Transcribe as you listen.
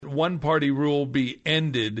one-party rule be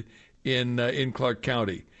ended in Clark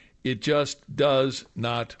County. It just does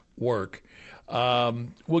not work.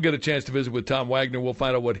 We'll get a chance to visit with Tom Wagner. We'll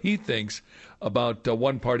find out what he thinks about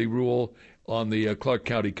one-party rule on the Clark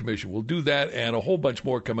County Commission. We'll do that and a whole bunch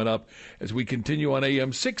more coming up as we continue on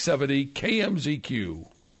AM 670 KMZQ.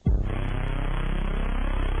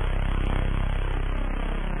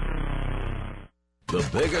 The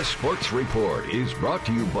biggest sports report is brought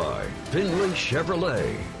to you by Findlay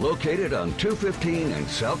Chevrolet, located on 215 and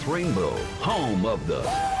South Rainbow, home of the...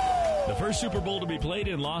 The first Super Bowl to be played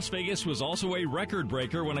in Las Vegas was also a record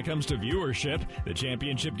breaker when it comes to viewership. The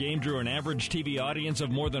championship game drew an average TV audience of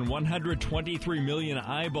more than 123 million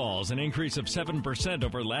eyeballs, an increase of 7%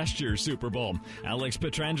 over last year's Super Bowl. Alex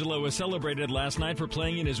Pietrangelo was celebrated last night for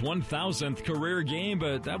playing in his 1,000th career game,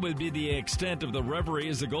 but that would be the extent of the reverie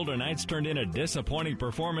as the Golden Knights turned in a disappointing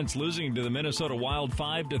performance, losing to the Minnesota Wild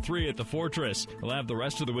 5-3 at the Fortress. They'll have the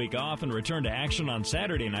rest of the week off and return to action on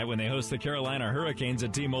Saturday night when they host the Carolina Hurricanes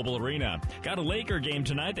at T-Mobile Arena. Got a Laker game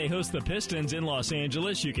tonight. They host the Pistons in Los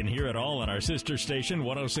Angeles. You can hear it all on our sister station,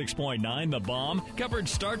 106.9 The Bomb. Coverage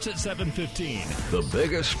starts at 7:15. The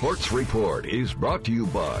biggest sports report is brought to you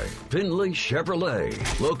by Findlay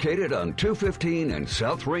Chevrolet, located on 215 and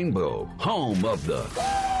South Rainbow, home of the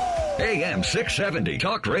AM 670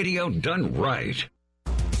 Talk Radio done right.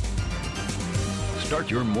 Start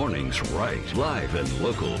your mornings right, live and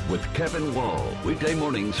local with Kevin Wall. Weekday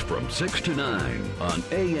mornings from 6 to 9 on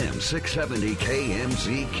AM 670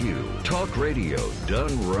 KMZQ. Talk Radio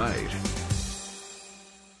done right.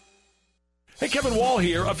 Hey, Kevin Wall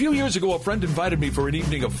here. A few years ago, a friend invited me for an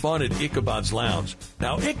evening of fun at Ichabod's Lounge.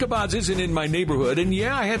 Now, Ichabod's isn't in my neighborhood, and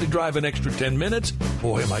yeah, I had to drive an extra 10 minutes.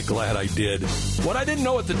 Boy, am I glad I did. What I didn't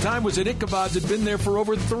know at the time was that Ichabod's had been there for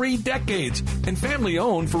over 3 decades and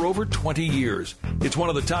family-owned for over 20 years. It's one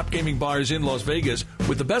of the top gaming bars in Las Vegas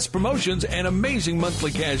with the best promotions and amazing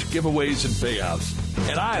monthly cash giveaways and payouts.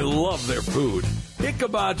 And I love their food.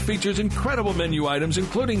 Ichabod features incredible menu items,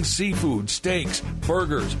 including seafood, steaks,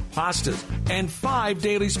 burgers, pastas, and 5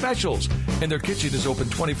 daily specials. And their kitchen is open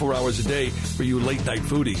 24 hours a day for you late-night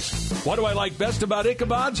foodies. What do I like best about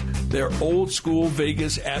Ichabod's? Their old-school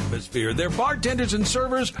Vegas atmosphere. Their bartenders and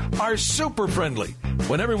servers are super friendly.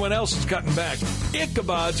 When everyone else is cutting back,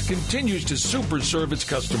 Ichabod's continues to super serve its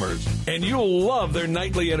customers. And you'll love their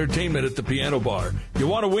nightly entertainment at the piano bar. You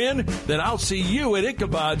want to win? Then I'll see you at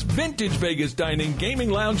Ichabod's Vintage Vegas Dining, Gaming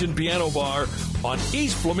Lounge, and Piano Bar on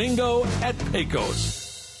East Flamingo at Pecos.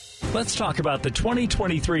 Let's talk about the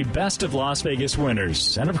 2023 Best of Las Vegas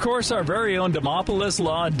winners. And of course, our very own Demopolis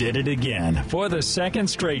Law did it again. For the second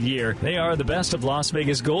straight year, they are the Best of Las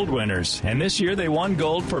Vegas Gold winners. And this year, they won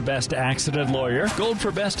gold for Best Accident Lawyer, gold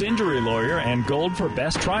for Best Injury Lawyer, and gold for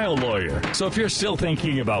Best Trial Lawyer. So if you're still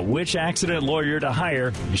thinking about which accident lawyer to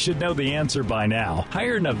hire, you should know the answer by now.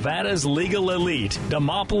 Hire Nevada's Legal Elite.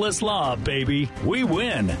 Demopolis Law, baby. We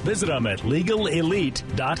win. Visit them at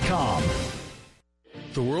legalelite.com.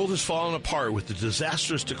 The world has fallen apart with the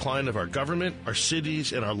disastrous decline of our government, our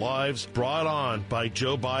cities, and our lives brought on by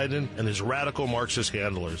Joe Biden and his radical Marxist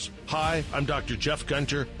handlers. Hi, I'm Dr. Jeff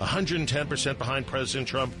Gunter, 110% behind President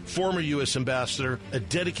Trump, former U.S. ambassador, a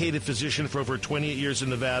dedicated physician for over 28 years in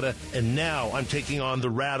Nevada, and now I'm taking on the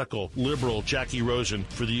radical, liberal Jackie Rosen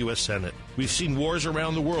for the U.S. Senate. We've seen wars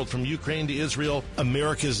around the world, from Ukraine to Israel.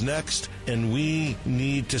 America's next, and we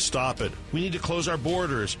need to stop it. We need to close our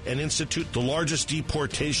borders and institute the largest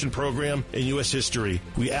deportation program in U.S. history.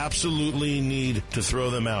 We absolutely need to throw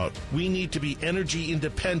them out. We need to be energy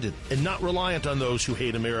independent and not reliant on those who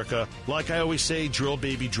hate America. Like I always say, drill,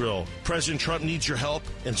 baby, drill. President Trump needs your help,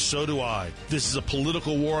 and so do I. This is a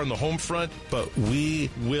political war on the home front, but we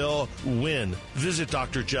will win. Visit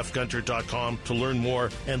drjeffgunter.com to learn more,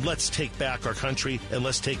 and let's take back our country, and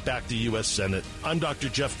let's take back the U.S. Senate. I'm Dr.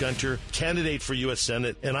 Jeff Gunter, candidate for U.S.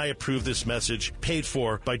 Senate, and I approve this message, paid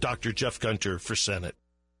for by Dr. Jeff Gunter for Senate.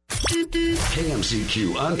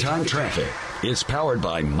 KMZQ on-time traffic is powered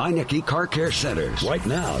by Meineke Car Care Centers. Right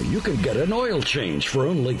now, you can get an oil change for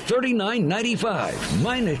only $39.95.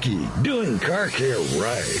 Meineke, doing car care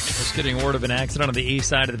right. Just getting word of an accident on the east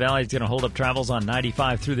side of the valley. It's going to hold up travels on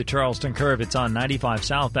 95 through the Charleston curve. It's on 95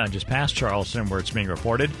 southbound just past Charleston where it's being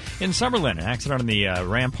reported. In Summerlin, an accident on the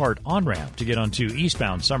Rampart on-ramp to get onto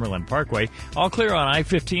eastbound Summerlin Parkway. All clear on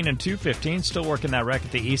I-15 and 215. Still working that wreck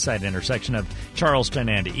at the east side intersection of Charleston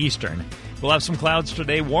and Eastern. We'll have some clouds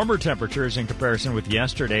today, warmer temperatures in comparison with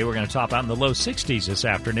yesterday. We're going to top out in the low 60s this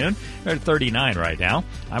afternoon. We're at 39 right now.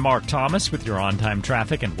 I'm Mark Thomas with your on-time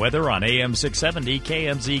traffic and weather on AM 670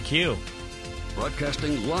 KMZQ.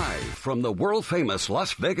 Broadcasting live from the world-famous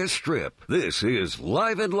Las Vegas Strip, this is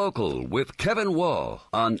Live and Local with Kevin Wall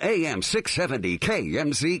on AM 670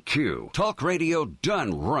 KMZQ. Talk radio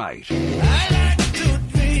done right. I like to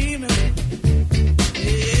dream.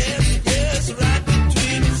 Yes, right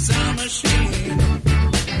between the sound machine.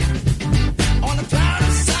 On the cloudy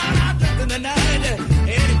side, up in the night,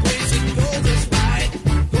 any place it goes is right.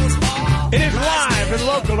 Goes far. It is Live and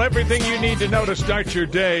Local, everything you need to know to start your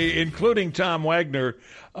day, including Tom Wagner.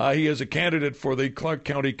 He is a candidate for the Clark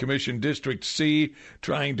County Commission District C,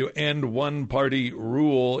 trying to end one-party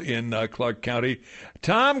rule in Clark County.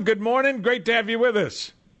 Tom, good morning. Great to have you with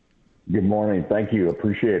us. Good morning. Thank you.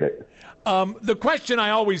 Appreciate it. The question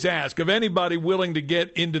I always ask of anybody willing to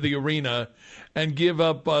get into the arena and give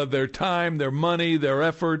up their time, their money, their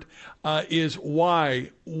effort is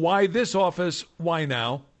why? Why this office? Why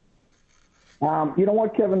now? You know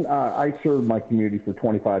what, Kevin? I served my community for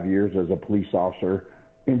 25 years as a police officer.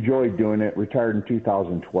 Enjoyed doing it. Retired in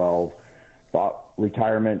 2012. Thought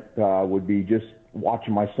retirement would be just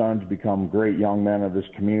watching my sons become great young men of this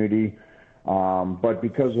community. But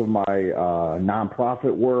because of my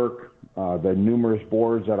nonprofit work, the numerous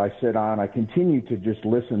boards that I sit on, I continue to just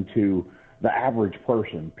listen to the average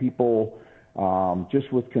person, people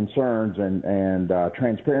just with concerns and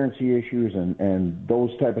transparency issues and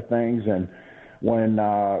those type of things. And when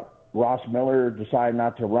Ross Miller decided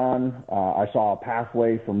not to run, I saw a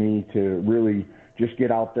pathway for me to really just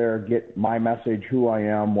get out there, get my message, who I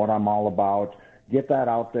am, what I'm all about, get that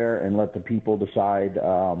out there and let the people decide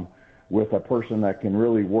with a person that can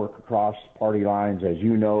really work across party lines. As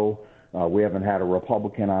you know, we haven't had a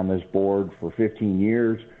Republican on this board for 15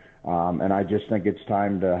 years, and I just think it's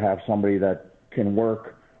time to have somebody that can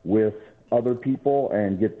work with other people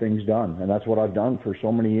and get things done, and that's what I've done for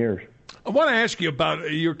so many years. I want to ask you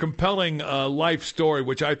about your compelling life story,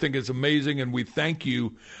 which I think is amazing, and we thank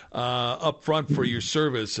you up front for your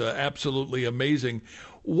service. Absolutely amazing.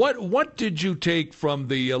 What did you take from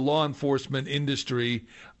the law enforcement industry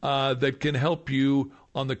that can help you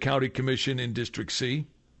on the county commission in District C?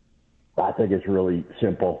 I think it's really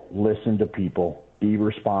simple. Listen to people, be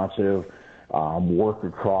responsive, work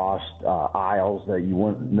across aisles that you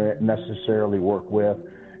wouldn't necessarily work with.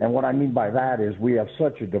 And what I mean by that is we have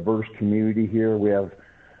such a diverse community here. We have,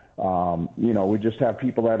 we just have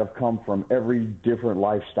people that have come from every different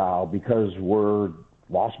lifestyle because we're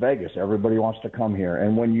Las Vegas. Everybody wants to come here.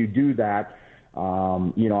 And when you do that,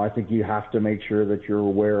 I think you have to make sure that you're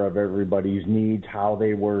aware of everybody's needs, how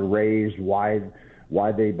they were raised, why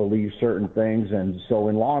they believe certain things. And so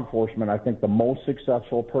in law enforcement, I think the most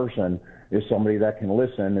successful person is somebody that can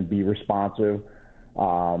listen and be responsive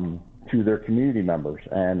to their community members.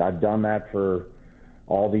 And I've done that for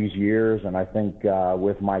all these years. And I think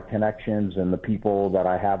with my connections and the people that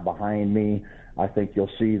I have behind me, I think you'll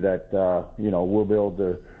see that, we'll be able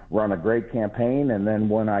to run a great campaign. And then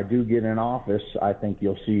when I do get in office, I think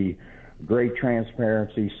you'll see great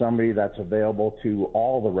transparency, somebody that's available to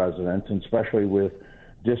all the residents, and especially with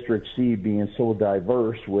District C being so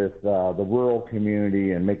diverse with the rural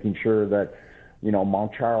community and making sure that,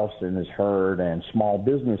 Mount Charleston is heard and small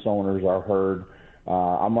business owners are heard.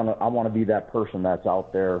 I want to be that person that's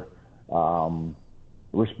out there,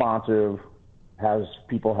 responsive, has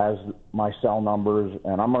my cell numbers,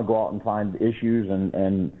 and I'm going to go out and find issues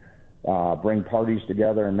and bring parties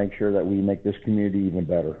together and make sure that we make this community even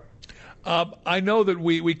better. I know that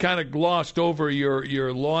we kind of glossed over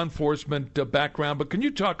your law enforcement background, but can you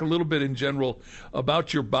talk a little bit in general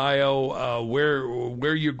about your bio,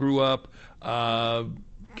 where you grew up, kind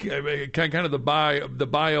of the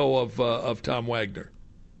bio of Tom Wagner?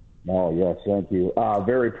 Oh, yes, thank you.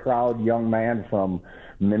 Very proud young man from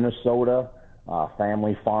Minnesota,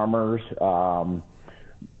 family farmers,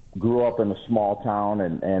 grew up in a small town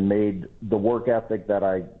and made the work ethic that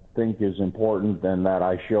I think is important and that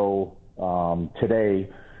I show today,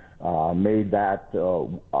 made that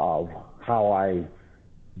of how I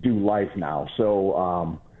do life now.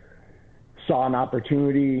 So saw an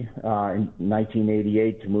opportunity in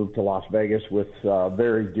 1988 to move to Las Vegas with a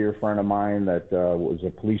very dear friend of mine that was a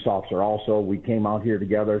police officer also. We came out here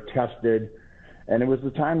together, tested, and it was the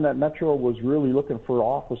time that Metro was really looking for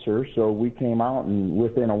officers. So we came out, and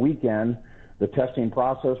within a weekend, the testing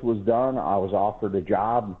process was done. I was offered a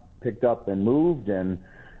job, picked up and moved, and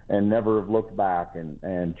never have looked back,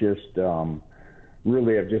 and just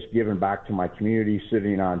really have just given back to my community,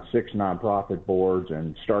 sitting on 6 nonprofit boards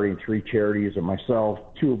and starting 3 charities of myself.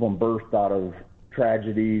 2 of them birthed out of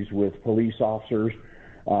tragedies with police officers.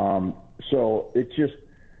 So it's just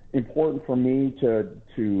important for me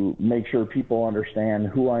to make sure people understand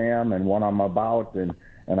who I am and what I'm about, and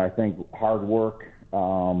And I think hard work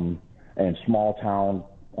and small-town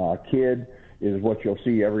kid is what you'll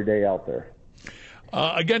see every day out there.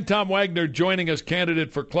 Again, Tom Wagner joining us,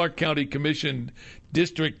 candidate for Clark County Commission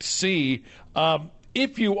District C.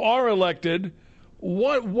 If you are elected,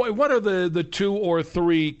 what are the 2 or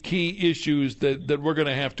 3 key issues that we're going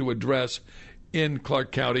to have to address in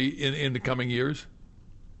Clark County in the coming years?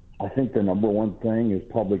 I think the number one thing is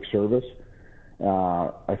public service.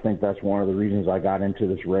 I think that's one of the reasons I got into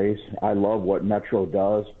this race. I love what Metro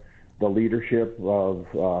does. The leadership of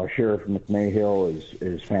Sheriff McMahill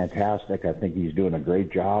is fantastic. I think he's doing a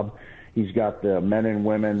great job. He's got the men and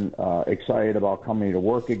women excited about coming to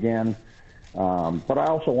work again. But I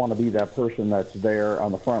also want to be that person that's there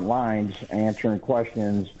on the front lines answering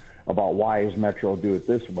questions about why does Metro do it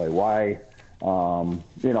this way? Why,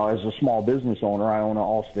 as a small business owner, I own an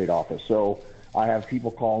Allstate office. So I have people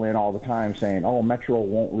call in all the time saying, oh, Metro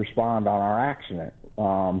won't respond on our accident.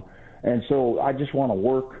 And so I just want to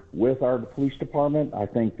work with our police department. I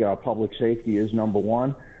think public safety is number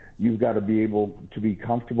one. You've got to be able to be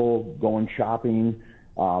comfortable going shopping,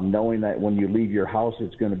 knowing that when you leave your house,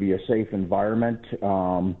 it's going to be a safe environment.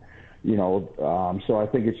 So I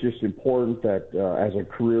think it's just important that as a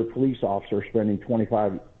career police officer spending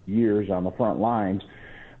 25 years on the front lines,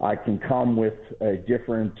 I can come with a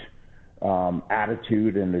different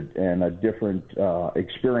attitude and a different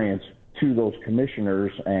experience to those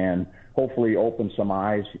commissioners and hopefully open some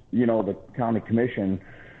eyes. The county commission,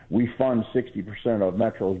 we fund 60% of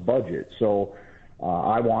Metro's budget. So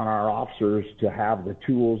I want our officers to have the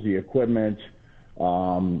tools, the equipment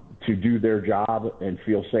to do their job and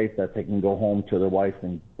feel safe that they can go home to their wife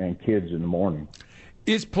and kids in the morning.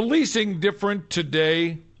 Is policing different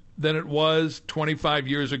today than it was 25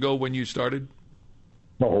 years ago when you started?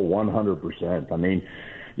 Oh, 100%. I mean,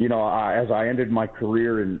 as I ended my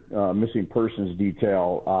career in missing persons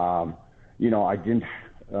detail, I didn't,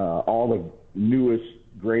 all the newest,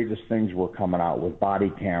 greatest things were coming out with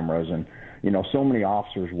body cameras. And, so many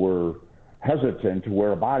officers were hesitant to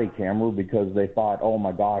wear a body camera because they thought, oh,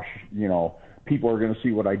 my gosh, people are going to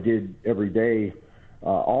see what I did every day,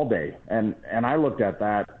 all day. And I looked at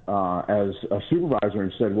that as a supervisor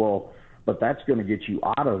and said, well, but that's going to get you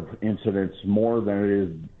out of incidents more than it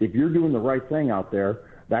is. If you're doing the right thing out there,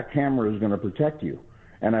 that camera is going to protect you.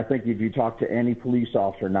 And I think if you talk to any police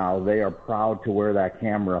officer now, they are proud to wear that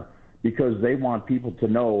camera because they want people to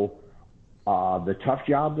know the tough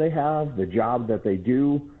job they have, the job that they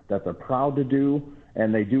do, that they're proud to do,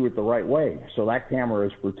 and they do it the right way. So that camera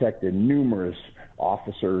has protected numerous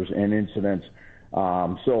officers and incidents.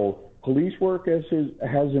 So police work has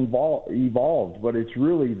evolved, but it's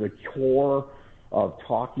really the core of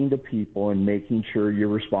talking to people and making sure you're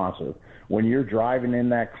responsive. When you're driving in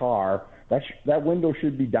that car, that window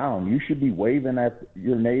should be down. You should be waving at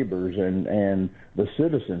your neighbors and the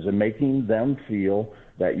citizens and making them feel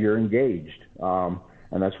that you're engaged. And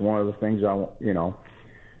that's one of the things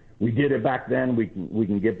we did it back then. We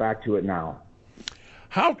can get back to it now.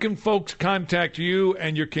 How can folks contact you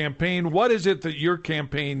and your campaign? What is it that your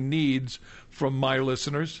campaign needs from my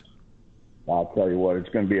listeners? I'll tell you what, it's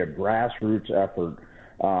going to be a grassroots effort.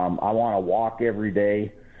 I want to walk every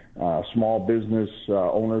day. Small business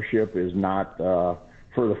ownership is not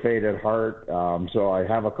for the faint at heart. So I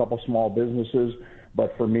have a couple small businesses,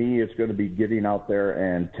 but for me, it's going to be getting out there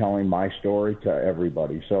and telling my story to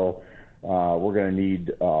everybody. So we're going to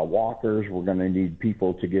need walkers. We're going to need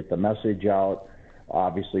people to get the message out.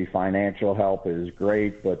 Obviously, financial help is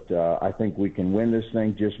great, but I think we can win this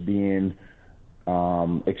thing just being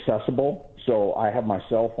accessible. So I have my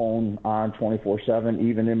cell phone on 24/7.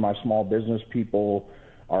 Even in my small business, people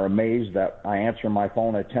are amazed that I answer my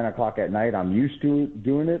phone at 10 o'clock at night. I'm used to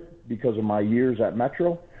doing it because of my years at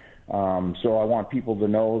Metro. So I want people to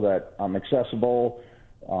know that I'm accessible.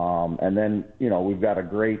 And then, we've got a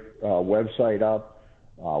great website up.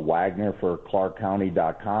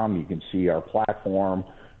 WagnerforClarkCounty.com. You can see our platform.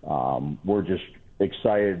 We're just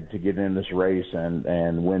excited to get in this race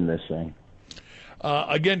and win this thing.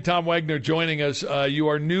 Again, Tom Wagner joining us. You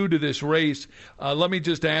are new to this race. Let me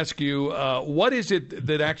just ask you, what is it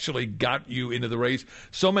that actually got you into the race?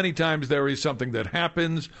 So many times there is something that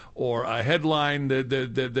happens or a headline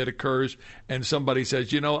that occurs and somebody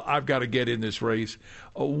says, I've got to get in this race.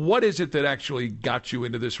 What is it that actually got you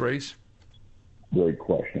into this race? Great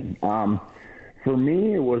question. For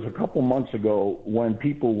me, it was a couple months ago when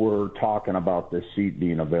people were talking about this seat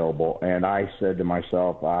being available, and I said to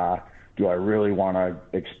myself, do I really want to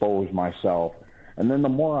expose myself? And then the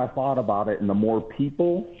more I thought about it and the more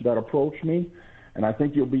people that approached me, and I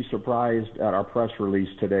think you'll be surprised at our press release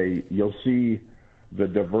today, you'll see the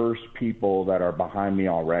diverse people that are behind me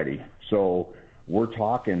already. So we're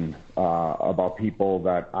talking about people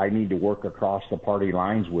that I need to work across the party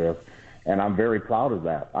lines with, and I'm very proud of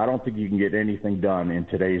that. I don't think you can get anything done in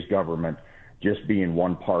today's government just being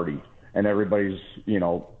one party, and everybody's,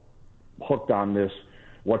 hooked on this,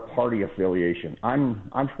 what party affiliation.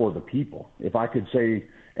 I'm for the people. If I could say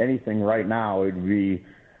anything right now, it would be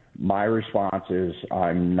my response is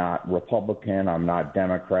I'm not Republican, I'm not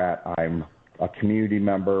Democrat, I'm a community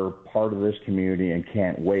member, part of this community, and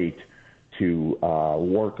can't wait to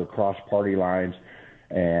work across party lines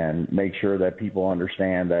and make sure that people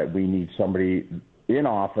understand that we need somebody in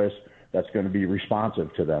office that's going to be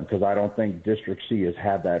responsive to them, because I don't think District C has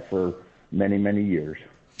had that for many, many years.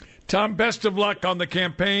 Tom, best of luck on the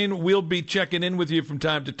campaign. We'll be checking in with you from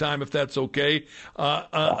time to time, if that's okay.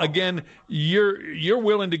 Again, you're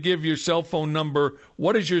willing to give your cell phone number.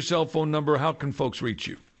 What is your cell phone number? How can folks reach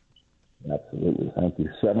you? Absolutely. Thank you.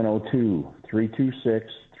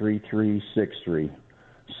 702-326-3363.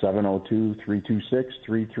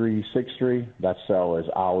 702-326-3363. That cell is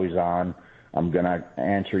always on. I'm going to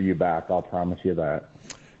answer you back. I'll promise you that.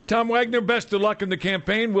 Tom Wagner, best of luck in the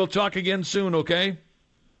campaign. We'll talk again soon, okay?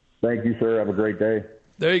 Thank you, sir. Have a great day.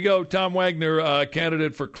 There you go. Tom Wagner,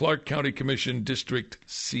 candidate for Clark County Commission District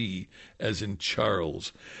C, as in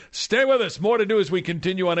Charles. Stay with us. More to do as we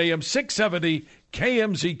continue on AM 670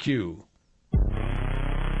 KMZQ.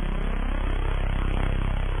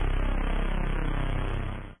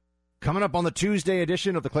 Coming up on the Tuesday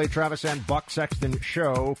edition of the Clay Travis and Buck Sexton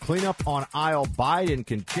Show, cleanup on aisle. Biden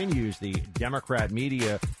continues. The Democrat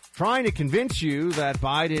media trying to convince you that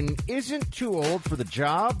Biden isn't too old for the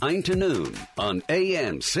job. 9 to noon on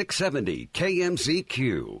AM 670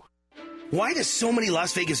 KMZQ. Why do so many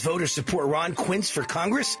Las Vegas voters support Ron Quince for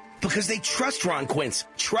Congress? Because they trust Ron Quince.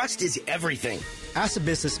 Trust is everything. As a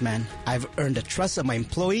businessman, I've earned the trust of my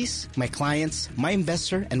employees, my clients, my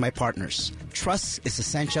investor, and my partners. Trust is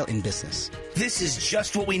essential in business. This is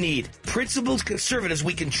just what we need. Principled conservatives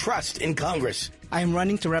we can trust in Congress. I am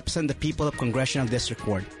running to represent the people of Congressional District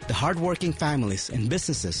Ward, the hardworking families and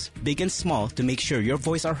businesses, big and small, to make sure your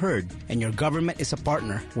voice are heard and your government is a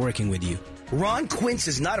partner working with you. Ron Quince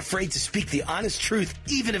is not afraid to speak the honest truth,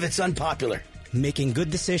 even if it's unpopular. Making good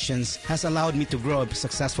decisions has allowed me to grow a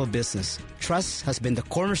successful business. Trust has been the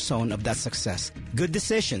cornerstone of that success. Good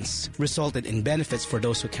decisions resulted in benefits for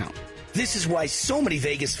those who count. This is why so many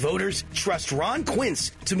Vegas voters trust Ron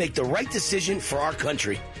Quince to make the right decision for our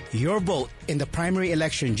country. Your vote in the primary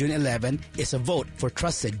election June 11 is a vote for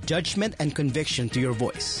trusted judgment and conviction to your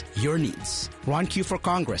voice, your needs. Ron Q for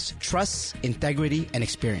Congress. Trust, integrity, and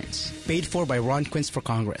experience. Paid for by Ron Quince for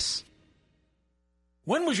Congress.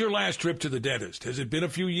 When was your last trip to the dentist? Has it been a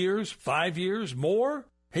few years, 5 years, more?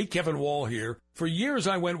 Hey, Kevin Wall here. For years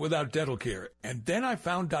I went without dental care, and then I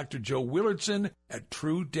found Dr. Joe Willardson at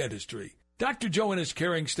True Dentistry. Dr. Joe and his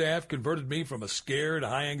caring staff converted me from a scared,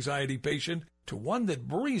 high-anxiety patient to one that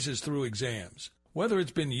breezes through exams. Whether it's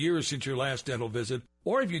been years since your last dental visit,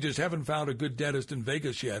 or if you just haven't found a good dentist in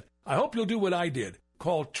Vegas yet, I hope you'll do what I did.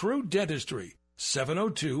 Call True Dentistry,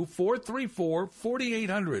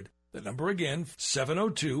 702-434-4800. The number again,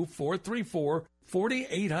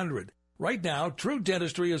 702-434-4800. Right now, True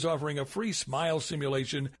Dentistry is offering a free smile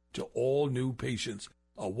simulation to all new patients.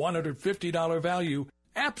 A $150 value,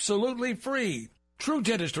 absolutely free. True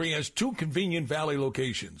Dentistry has 2 convenient Valley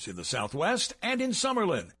locations in the Southwest and in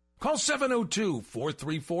Summerlin. Call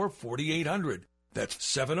 702-434-4800. That's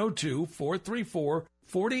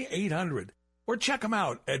 702-434-4800. Or check them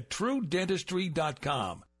out at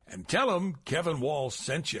TrueDentistry.com and tell them Kevin Wall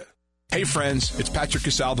sent you. Hey friends, it's Patrick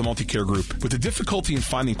Casal, the Multicare Group. With the difficulty in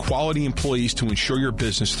finding quality employees to ensure your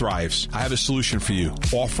business thrives, I have a solution for you.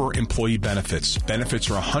 Offer employee benefits.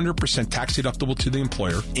 Benefits are 100% tax deductible to the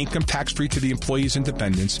employer, income tax-free to the employee's and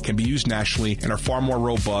dependents, can be used nationally, and are far more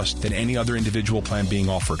robust than any other individual plan being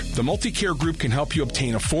offered. The Multicare Group can help you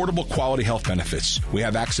obtain affordable quality health benefits. We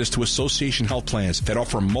have access to association health plans that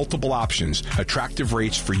offer multiple options, attractive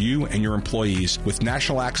rates for you and your employees, with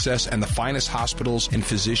national access and the finest hospitals and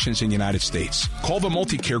physicians in the United States. Call the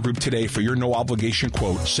Multicare Group today for your no-obligation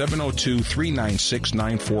quote,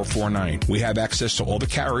 702-396-9449. We have access to all the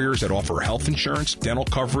carriers that offer health insurance, dental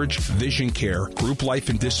coverage, vision care, group life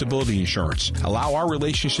and disability insurance. Allow our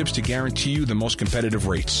relationships to guarantee you the most competitive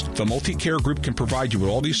rates. The Multicare Group can provide you with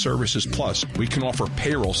all these services, plus we can offer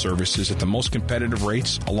payroll services at the most competitive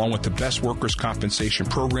rates, along with the best workers' compensation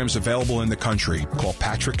programs available in the country. Call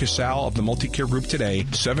Patrick Casal of the Multicare Group today,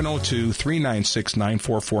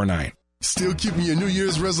 702-396-9449. Still keeping your New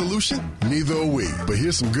Year's resolution? Neither are we. But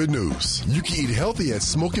here's some good news. You can eat healthy at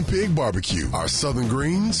Smoking Pig Barbecue. Our southern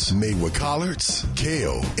greens made with collards,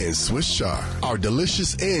 kale, and Swiss chard. Our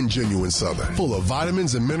delicious and genuine southern, full of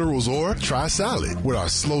vitamins and minerals. Or try salad with our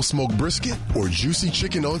slow smoked brisket or juicy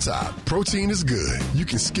chicken on top. Protein is good. You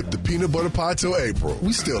can skip the peanut butter pie till April.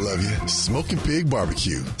 We still love you. Smoking Pig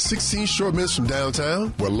Barbecue. 16 short minutes from downtown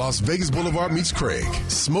where Las Vegas Boulevard meets Craig.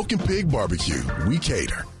 Smoking Pig Barbecue. We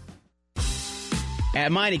cater. At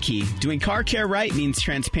Meineke, doing car care right means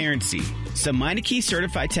transparency. So Meineke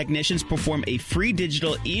certified technicians perform a free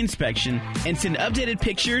digital e-inspection and send updated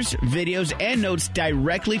pictures, videos, and notes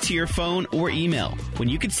directly to your phone or email. When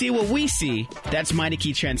you can see what we see, that's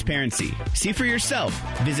Meineke transparency. See for yourself.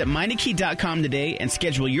 Visit Meineke.com today and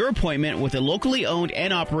schedule your appointment with a locally owned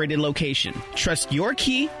and operated location. Trust your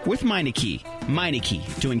key with Meineke.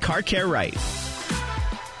 Meineke, doing car care right.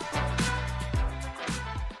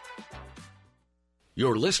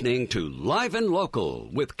 You're listening to Live and Local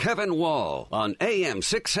with Kevin Wall on AM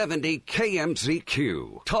 670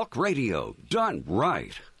 KMZQ. Talk radio done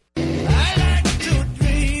right. I like to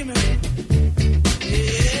dream.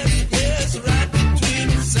 Yes, right between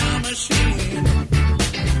the sound machine.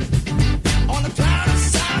 On the cloud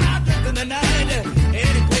side, in the night,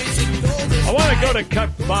 any place it goes. I want to go to Cut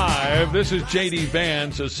 5. This is J.D.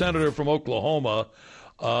 Vance, a senator from Oklahoma,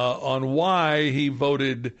 on why he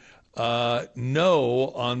voted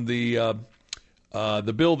no on the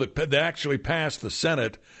bill that actually passed the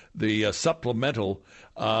Senate, the supplemental.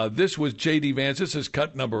 This was J.D. Vance. This is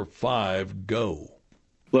cut number 5. Go.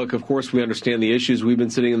 Look, of course, we understand the issues. We've been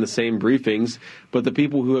sitting in the same briefings, but the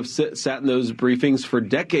people who have sat in those briefings for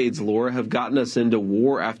decades, Laura, have gotten us into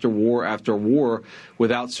war after war after war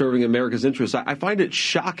without serving America's interests. I find it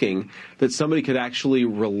shocking that somebody could actually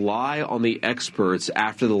rely on the experts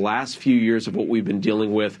after the last few years of what we've been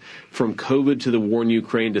dealing with, from COVID to the war in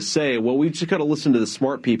Ukraine, to say, well, we've just got to listen to the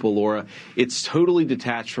smart people, Laura. It's totally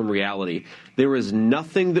detached from reality. There is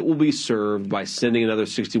nothing that will be served by sending another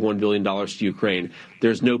 $61 billion to Ukraine.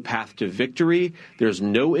 There's no path to victory, there's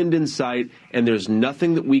no end in sight, and there's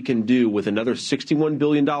nothing that we can do with another $61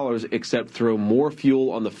 billion except throw more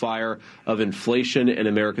fuel on the fire of inflation and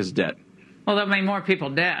America's debt. Well, there'll be more people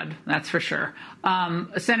dead, that's for sure.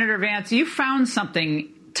 Senator Vance, you found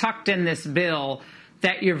something tucked in this bill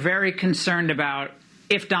that you're very concerned about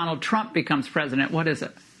if Donald Trump becomes president. What is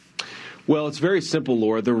it? Well, it's very simple,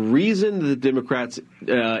 Laura. The reason the Democrats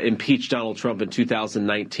impeached Donald Trump in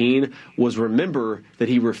 2019 was, remember, that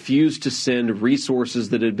he refused to send resources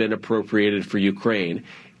that had been appropriated for Ukraine.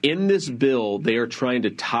 In this bill, they are trying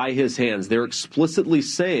to tie his hands. They're explicitly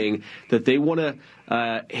saying that they want to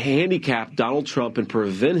handicap Donald Trump and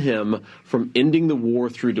prevent him from ending the war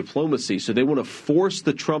through diplomacy. So they want to force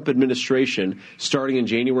the Trump administration, starting in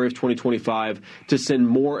January of 2025, to send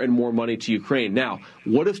more and more money to Ukraine. Now,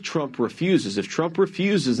 what if Trump refuses? If Trump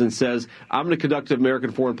refuses and says, I'm going to conduct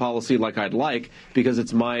American foreign policy like I'd like because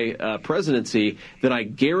it's my presidency, then I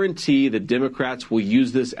guarantee the Democrats will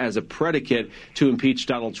use this as a predicate to impeach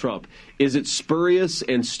Donald Trump. Is it spurious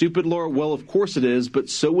and stupid, Laura? Well, of course it is, but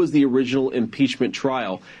so was the original impeachment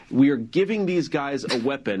trial. We are giving these guys a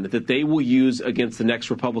weapon that they will use against the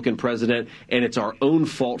next Republican president, and it's our own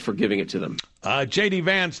fault for giving it to them. J.D.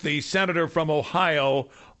 Vance, the senator from Ohio,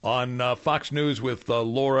 on Fox News with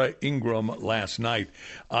Laura Ingraham last night.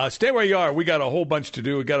 Stay where you are. We got a whole bunch to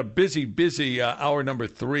do. We got a busy hour number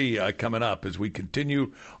 3 coming up as we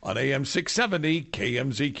continue on AM 670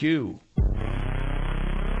 KMZQ.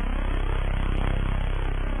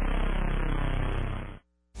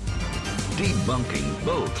 Debunking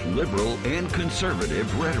both liberal and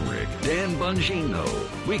conservative rhetoric. Dan Bongino.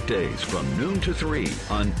 Weekdays from noon to 3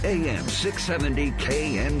 on AM 670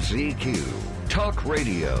 KMZQ. Talk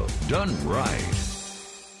radio done right.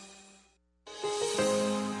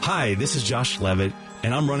 Hi, this is Josh Levitt,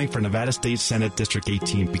 and I'm running for Nevada State Senate District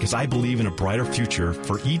 18 because I believe in a brighter future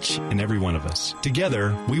for each and every one of us.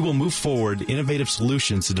 Together, we will move forward innovative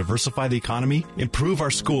solutions to diversify the economy, improve our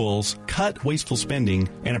schools, cut wasteful spending,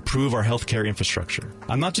 and improve our healthcare infrastructure.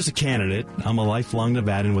 I'm not just a candidate, I'm a lifelong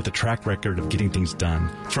Nevadan with a track record of getting things done.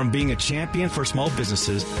 From being a champion for small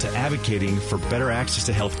businesses to advocating for better access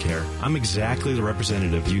to healthcare, I'm exactly the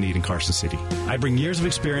representative you need in Carson City. I bring years of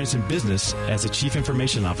experience in business as a chief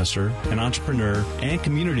information officer, an entrepreneur, and and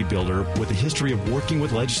community builder with a history of working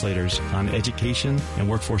with legislators on education and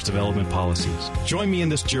workforce development policies. Join me in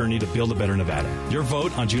this journey to build a better Nevada. Your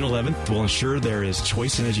vote on June 11th will ensure there is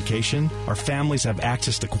choice in education, our families have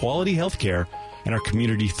access to quality health care, and our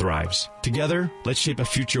community thrives. Together, let's shape a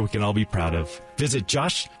future we can all be proud of. Visit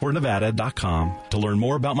joshfornevada.com to learn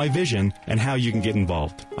more about my vision and how you can get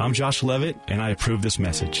involved. I'm Josh Levitt, and I approve this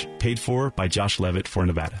message. Paid for by Josh Levitt for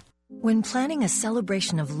Nevada. When planning a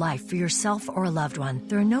celebration of life for yourself or a loved one,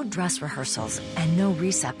 there are no dress rehearsals and no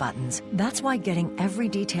reset buttons. That's why getting every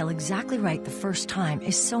detail exactly right the first time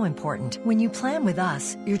is so important. When you plan with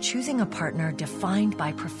us, you're choosing a partner defined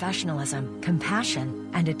by professionalism, compassion,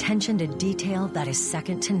 and attention to detail that is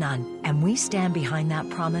second to none. And we stand behind that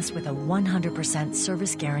promise with a 100%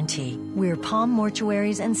 service guarantee. We're Palm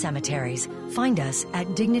Mortuaries and Cemeteries. Find us at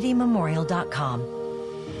dignitymemorial.com.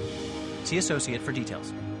 See associate for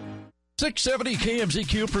details. 670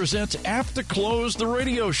 KMZQ presents After Close, the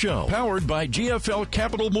radio show, powered by GFL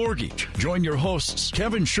Capital Mortgage. Join your hosts,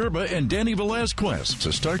 Kevin Sherba and Danny Velazquez,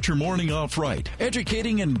 to start your morning off right,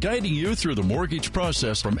 educating and guiding you through the mortgage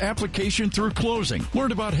process from application through closing.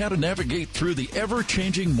 Learn about how to navigate through the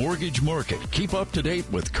ever-changing mortgage market. Keep up to date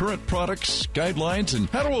with current products, guidelines,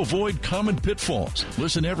 and how to avoid common pitfalls.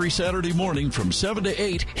 Listen every Saturday morning from 7 to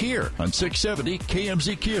 8 here on 670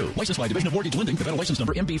 KMZQ. Licensed by Division of Mortgage Lending, Nevada license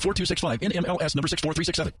number MB4265. NMLS number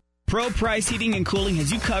 64367. Pro Price Heating and Cooling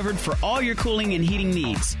has you covered for all your cooling and heating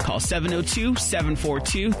needs. Call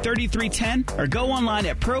 702-742-3310 or go online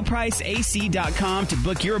at ProPriceAC.com to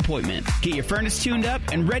book your appointment. Get your furnace tuned up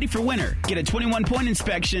and ready for winter. Get a 21-point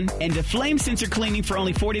inspection and a flame sensor cleaning for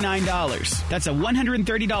only $49. That's a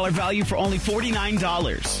 $130 value for only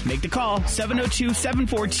 $49. Make the call,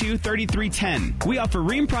 702-742-3310. We offer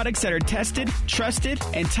Rheem products that are tested, trusted,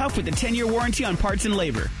 and tough with a 10-year warranty on parts and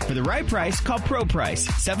labor. For the right price, call Pro Price,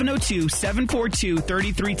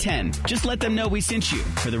 702-742-3310. Just let them know we sent you.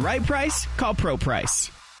 For the right price, call Pro Price.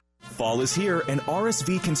 Fall is here and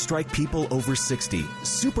RSV can strike people over 60.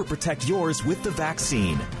 Super protect yours with the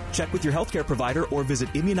vaccine. Check with your healthcare provider or visit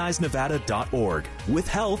immunizenevada.org. With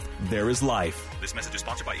health, there is life. This message is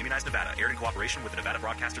sponsored by Immunize Nevada, aired in cooperation with the Nevada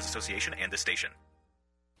Broadcasters Association and this station.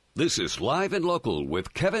 This is Live and Local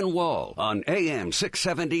with Kevin Wall on AM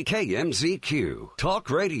 670 KMZQ. Talk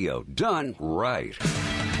radio done right.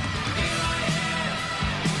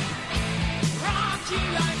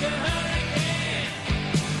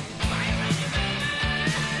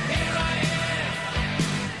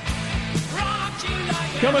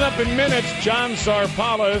 Coming up in minutes, John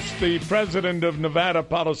Sarpalis, the president of Nevada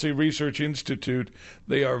Policy Research Institute.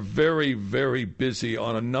 They are very, very busy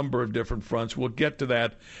on a number of different fronts. We'll get to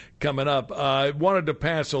that coming up. I wanted to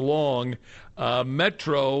pass along,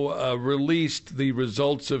 Metro released the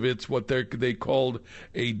results of its what they called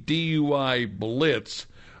a DUI blitz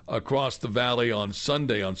across the valley on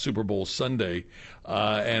Sunday, on Super Bowl Sunday.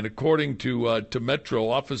 And according to Metro,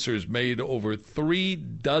 officers made over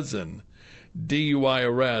 36 DUI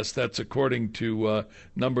arrests. That's according to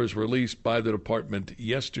numbers released by the department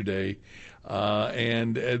yesterday. You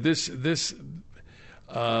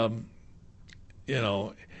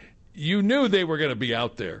knew they were going to be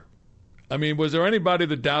out there. I mean, was there anybody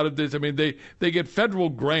that doubted this? I mean, they get federal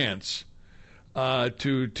grants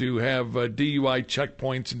to have DUI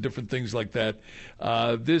checkpoints and different things like that.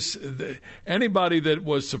 Anybody that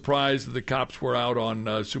was surprised that the cops were out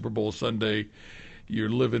on Super Bowl Sunday, you're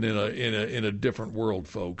living in a different world,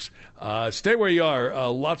 folks. Stay where you are.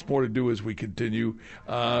 Lots more to do as we continue.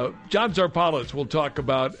 John Sarpalis will talk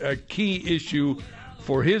about a key issue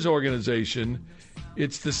for his organization.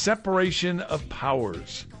 It's the separation of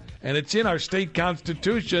powers, and it's in our state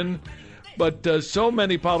constitution. But so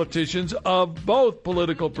many politicians of both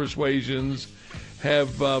political persuasions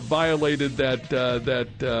have violated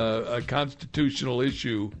that constitutional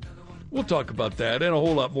issue. We'll talk about that and a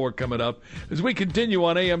whole lot more coming up as we continue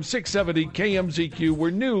on AM 670 KMZQ,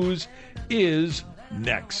 where news is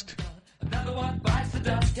next. Another one bites the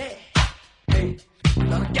dust. Hey,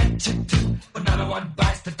 gonna get you too. Another one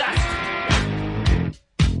bites the dust.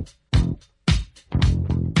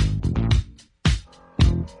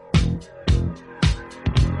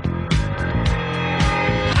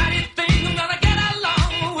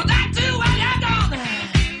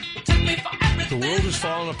 The world is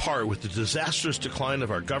falling apart with the disastrous decline of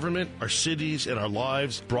our government, our cities, and our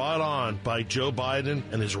lives brought on by Joe Biden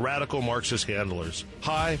and his radical Marxist handlers.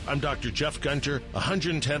 Hi, I'm Dr. Jeff Gunter,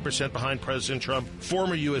 110% behind President Trump,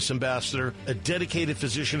 former U.S. ambassador, a dedicated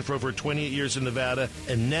physician for over 28 years in Nevada,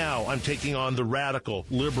 and now I'm taking on the radical,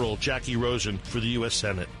 liberal Jackie Rosen for the U.S.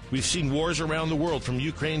 Senate. We've seen wars around the world, from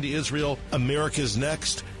Ukraine to Israel. America's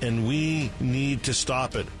next, and we need to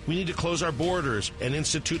stop it. We need to close our borders and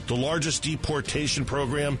institute the largest deportation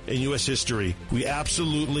program in U.S. history. We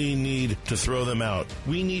absolutely need to throw them out.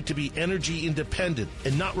 We need to be energy independent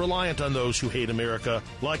and not reliant on those who hate America.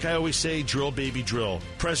 Like I always say, drill, baby, drill.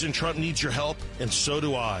 President Trump needs your help, and so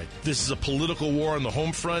do I. This is a political war on the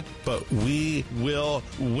home front, but we will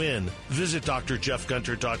win. Visit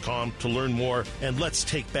drjeffgunter.com to learn more, and let's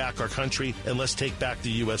take back our country, and let's take back the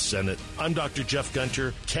U.S. Senate. I'm Dr. Jeff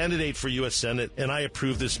Gunter, candidate for U.S. Senate, and I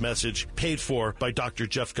approve this message, paid for by Dr.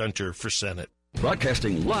 Jeff Gunter for Senate.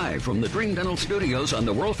 Broadcasting live from the Dream Dental Studios on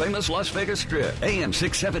the world-famous Las Vegas Strip. AM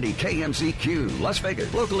 670 KMZQ, Las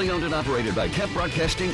Vegas. Locally owned and operated by Kemp Broadcasting